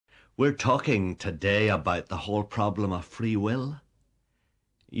We're talking today about the whole problem of free will.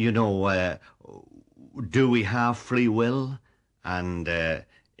 You know, do we have free will? And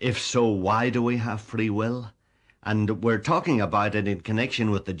if so, why do we have free will? And we're talking about it in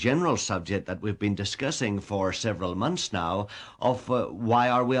connection with the general subject that we've been discussing for several months now of why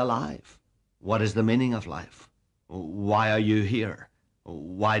are we alive? What is the meaning of life? Why are you here?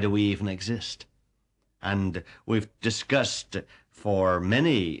 Why do we even exist? And we've discussed for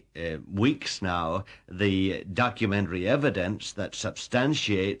many weeks now the documentary evidence that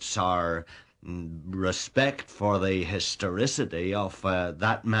substantiates our respect for the historicity of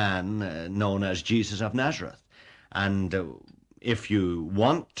that man known as Jesus of Nazareth. And if you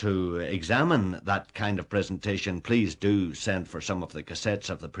want to examine that kind of presentation, please do send for some of the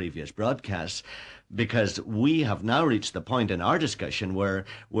cassettes of the previous broadcasts, because we have now reached the point in our discussion where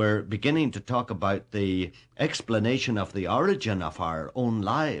we're beginning to talk about the explanation of the origin of our own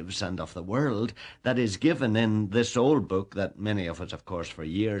lives and of the world that is given in this old book that many of us, of course, for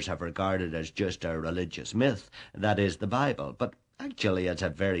years have regarded as just a religious myth, that is the Bible. But actually, it's a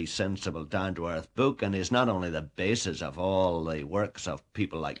very sensible, down-to-earth book, and is not only the basis of all the works of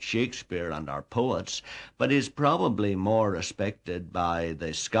people like Shakespeare and our poets, but is probably more respected by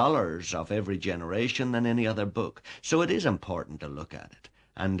the scholars of every generation than any other book. So it is important to look at it.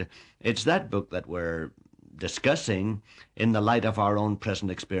 And it's that book that we're discussing in the light of our own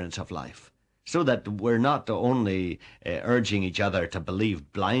present experience of life, so that we're not only urging each other to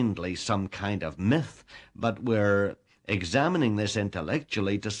believe blindly some kind of myth, but we're examining this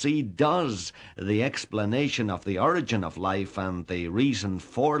intellectually to see, does the explanation of the origin of life and the reason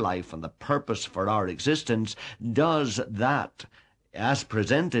for life and the purpose for our existence, does that, as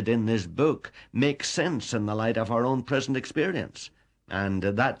presented in this book, make sense in the light of our own present experience? And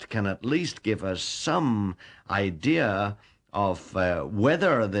that can at least give us some idea of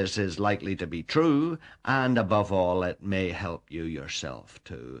whether this is likely to be true, and above all, it may help you yourself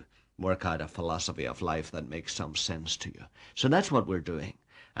to work out a philosophy of life that makes some sense to you. So that's what we're doing.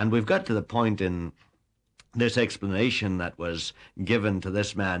 And we've got to the point in this explanation that was given to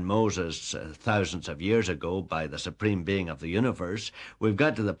this man Moses thousands of years ago by the supreme being of the universe. We've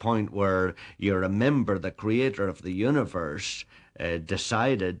got to the point where you remember the creator of the universe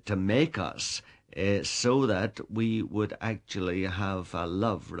decided to make us so that we would actually have a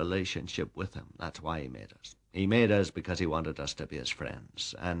love relationship with him. That's why he made us. He made us because he wanted us to be his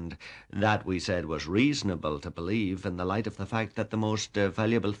friends. And that, we said, was reasonable to believe in the light of the fact that the most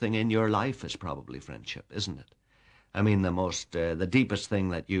valuable thing in your life is probably friendship, isn't it? I mean, the deepest thing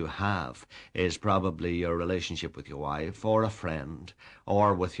that you have is probably your relationship with your wife or a friend,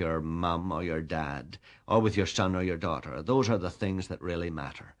 or with your mum or your dad, or with your son or your daughter. Those are the things that really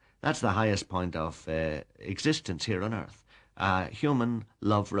matter. That's the highest point of existence here on earth, a human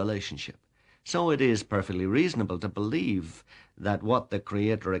love relationship. So it is perfectly reasonable to believe that what the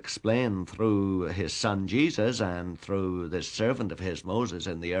Creator explained through his son Jesus and through this servant of his, Moses,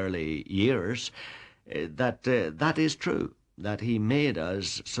 in the early years, that is true, that he made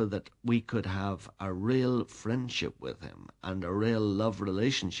us so that we could have a real friendship with him and a real love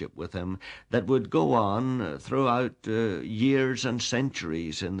relationship with him that would go on throughout years and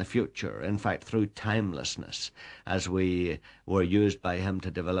centuries in the future, in fact through timelessness, as we were used by him to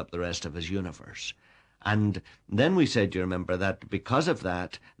develop the rest of his universe. And then we said, you remember, that because of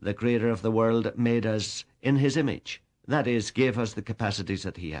that, the creator of the world made us in his image. That is, gave us the capacities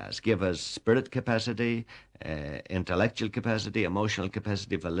that he has. Give us spirit capacity, intellectual capacity, emotional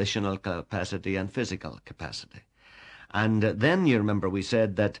capacity, volitional capacity, and physical capacity. And then, you remember, we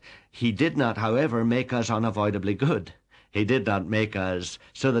said that he did not, however, make us unavoidably good. He did not make us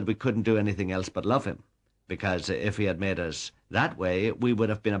so that we couldn't do anything else but love him. Because if he had made us that way, we would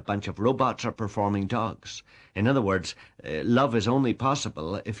have been a bunch of robots or performing dogs. In other words, love is only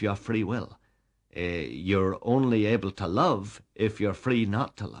possible if you have free will. You're only able to love if you're free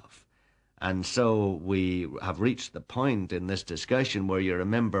not to love. And so we have reached the point in this discussion where, you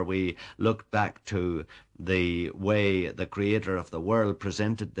remember, we looked back to the way the creator of the world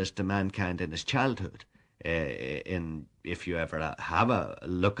presented this to mankind in his childhood. If you ever have a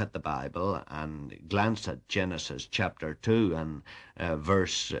look at the Bible and glance at Genesis chapter 2 and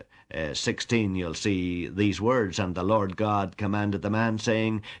verse 16, you'll see these words, "And the Lord God commanded the man,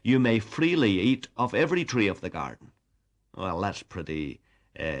 saying, You may freely eat of every tree of the garden." Well, that's pretty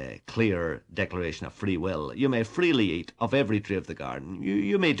clear declaration of free will. You may freely eat of every tree of the garden.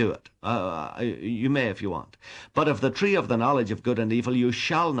 You may do it. You may if you want. But of the tree of the knowledge of good and evil you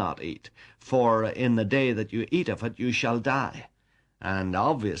shall not eat, for in the day that you eat of it you shall die. And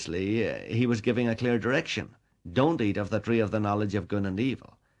obviously he was giving a clear direction. Don't eat of the tree of the knowledge of good and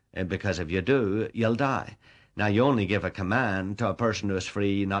evil. because if you do, you'll die. Now, you only give a command to a person who is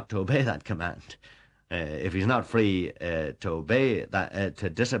free not to obey that command. If he's not free to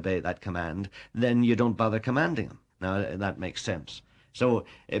disobey that command, then you don't bother commanding him. Now, that makes sense. So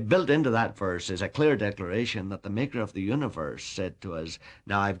built into that verse is a clear declaration that the maker of the universe said to us,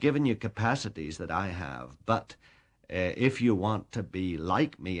 now I've given you capacities that I have, but if you want to be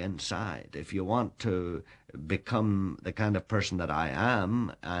like me inside, if you want to become the kind of person that I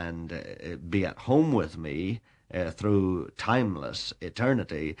am and be at home with me through timeless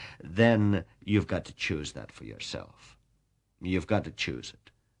eternity, then you've got to choose that for yourself. You've got to choose it.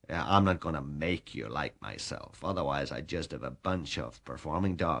 I'm not going to make you like myself. Otherwise, I'd just have a bunch of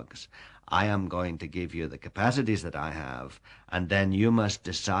performing dogs. I am going to give you the capacities that I have, and then you must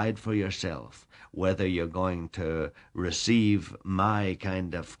decide for yourself whether you're going to receive my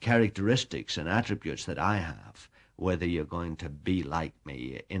kind of characteristics and attributes that I have, whether you're going to be like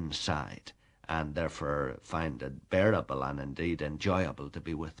me inside, and therefore find it bearable and indeed enjoyable to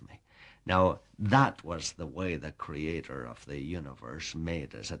be with me. Now, that was the way the creator of the universe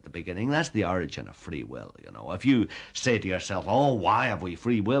made us at the beginning. That's the origin of free will, you know. If you say to yourself, oh, why have we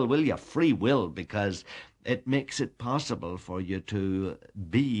free will? Well, you have free will because it makes it possible for you to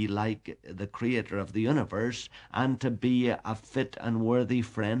be like the creator of the universe and to be a fit and worthy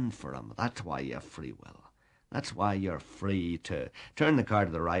friend for him. That's why you have free will. That's why you're free to turn the car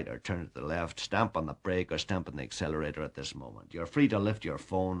to the right or turn it to the left, stamp on the brake or stamp on the accelerator at this moment. You're free to lift your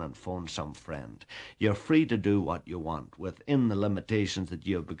phone and phone some friend. You're free to do what you want within the limitations that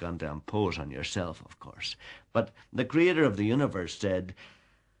you have begun to impose on yourself, of course. But the creator of the universe said,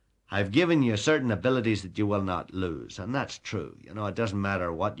 I've given you certain abilities that you will not lose. And that's true. You know, it doesn't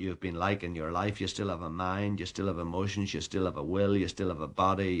matter what you've been like in your life. You still have a mind, you still have emotions, you still have a will, you still have a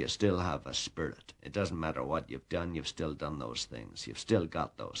body, you still have a spirit. It doesn't matter what you've done, you've still done those things. You've still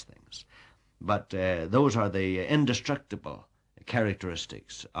got those things. But those are the indestructible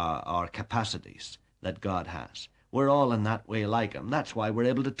characteristics or capacities that God has. We're all in that way like him. That's why we're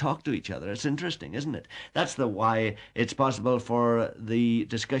able to talk to each other. It's interesting, isn't it? That's why it's possible for the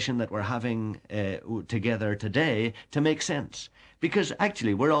discussion that we're having together today to make sense. Because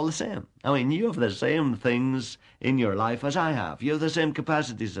actually we're all the same. I mean, you have the same things in your life as I have. You have the same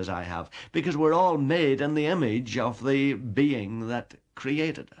capacities as I have. Because we're all made in the image of the being that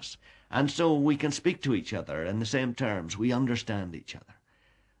created us. And so we can speak to each other in the same terms. We understand each other.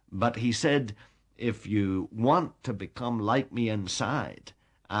 But he said, if you want to become like me inside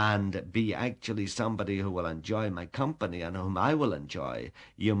and be actually somebody who will enjoy my company and whom I will enjoy,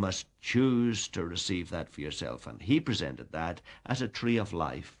 you must choose to receive that for yourself. And he presented that as a tree of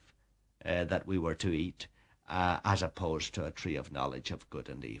life that we were to eat, as opposed to a tree of knowledge of good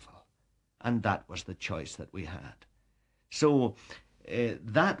and evil. And that was the choice that we had. So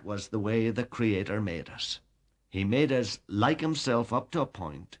that was the way the Creator made us. He made us like himself up to a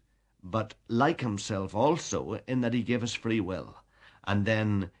point, but like himself also in that he gave us free will. And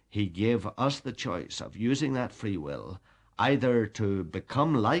then he gave us the choice of using that free will either to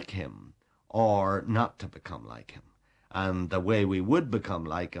become like him or not to become like him. And the way we would become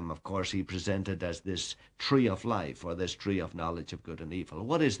like him, of course, he presented as this tree of life, or this tree of knowledge of good and evil.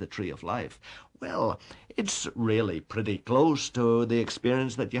 What is the tree of life? Well, it's really pretty close to the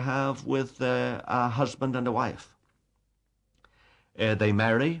experience that you have with a husband and a wife. They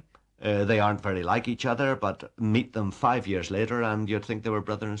marry. They aren't very like each other, but meet them 5 years later and you'd think they were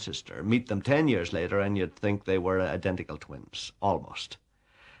brother and sister. Meet them 10 years later and you'd think they were identical twins, almost.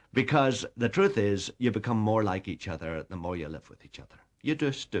 Because the truth is, you become more like each other the more you live with each other. You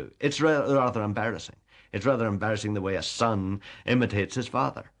just do. It's rather embarrassing. It's rather embarrassing the way a son imitates his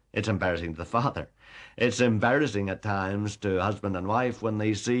father. It's embarrassing to the father. It's embarrassing at times to husband and wife when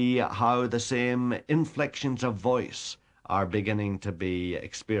they see how the same inflections of voice are beginning to be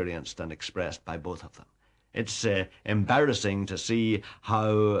experienced and expressed by both of them. It's embarrassing to see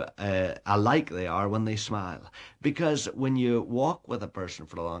how alike they are when they smile. Because when you walk with a person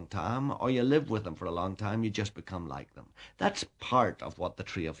for a long time, or you live with them for a long time, you just become like them. That's part of what the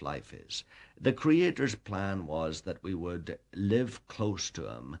tree of life is. The Creator's plan was that we would live close to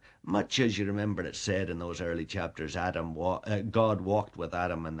him, much as you remember it said in those early chapters, God walked with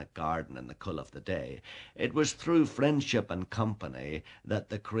Adam in the garden in the cool of the day. It was through friendship and company that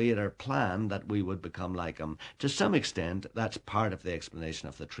the Creator planned that we would become like him. To some extent, that's part of the explanation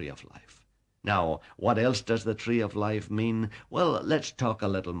of the tree of life. Now, what else does the tree of life mean? Well, let's talk a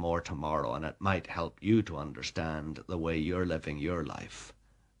little more tomorrow, and it might help you to understand the way you're living your life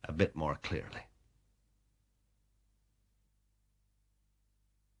a bit more clearly.